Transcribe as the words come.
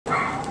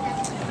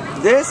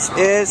This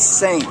is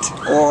Saint,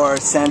 or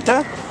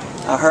Santa.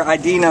 Her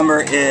ID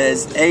number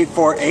is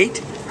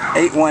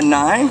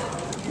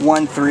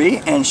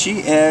A4881913, and she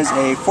is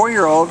a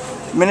 4-year-old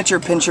Miniature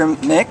Pinscher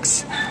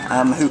mix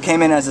who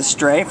came in as a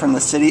stray from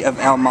the city of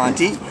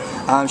Monte.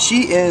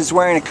 She is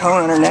wearing a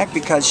cone on her neck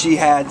because she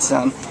had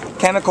some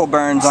chemical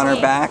burns on her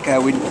back.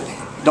 We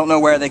don't know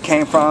where they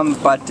came from,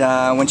 but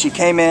when she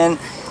came in,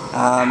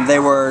 they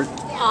were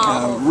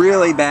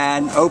really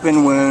bad,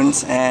 open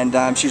wounds,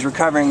 and she's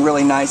recovering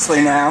really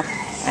nicely now,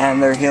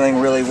 and they're healing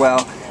really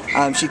well.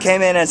 She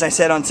came in, as I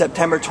said, on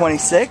September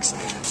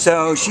 26th,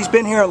 so she's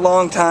been here a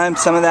long time.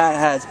 Some of that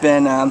has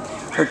been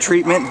her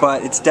treatment,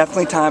 but it's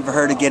definitely time for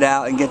her to get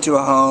out and get to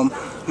a home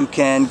who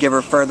can give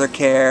her further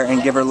care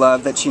and give her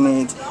love that she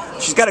needs.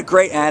 She's got a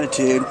great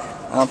attitude.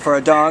 For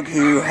a dog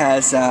who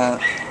has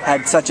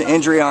had such an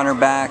injury on her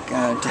back,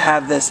 to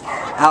have this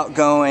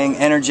outgoing,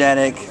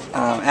 energetic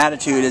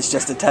attitude is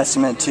just a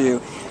testament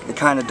to the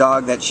kind of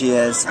dog that she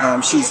is.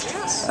 She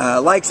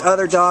likes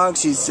other dogs.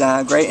 She's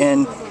great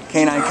in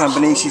canine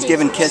company. She's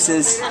given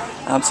kisses.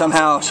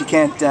 Somehow she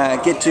can't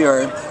get to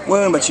her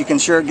wound, but she can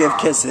sure give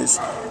kisses.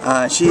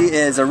 She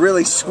is a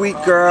really sweet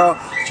girl.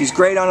 She's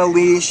great on a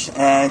leash,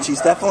 and she's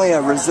definitely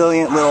a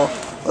resilient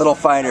little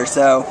fighter.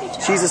 So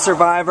she's a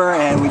survivor,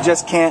 and we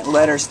just can't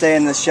let her stay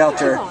in this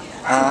shelter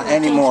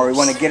anymore. We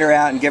want to get her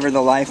out and give her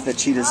the life that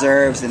she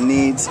deserves and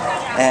needs,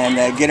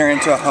 and get her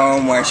into a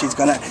home where she's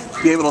going to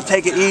be able to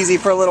take it easy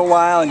for a little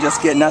while and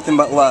just get nothing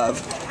but love.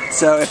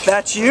 So if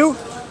that's you,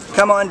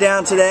 come on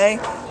down today,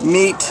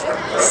 meet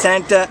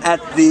Santa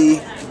at the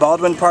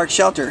Baldwin Park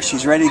shelter.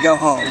 She's ready to go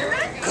home.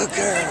 Good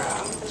girl.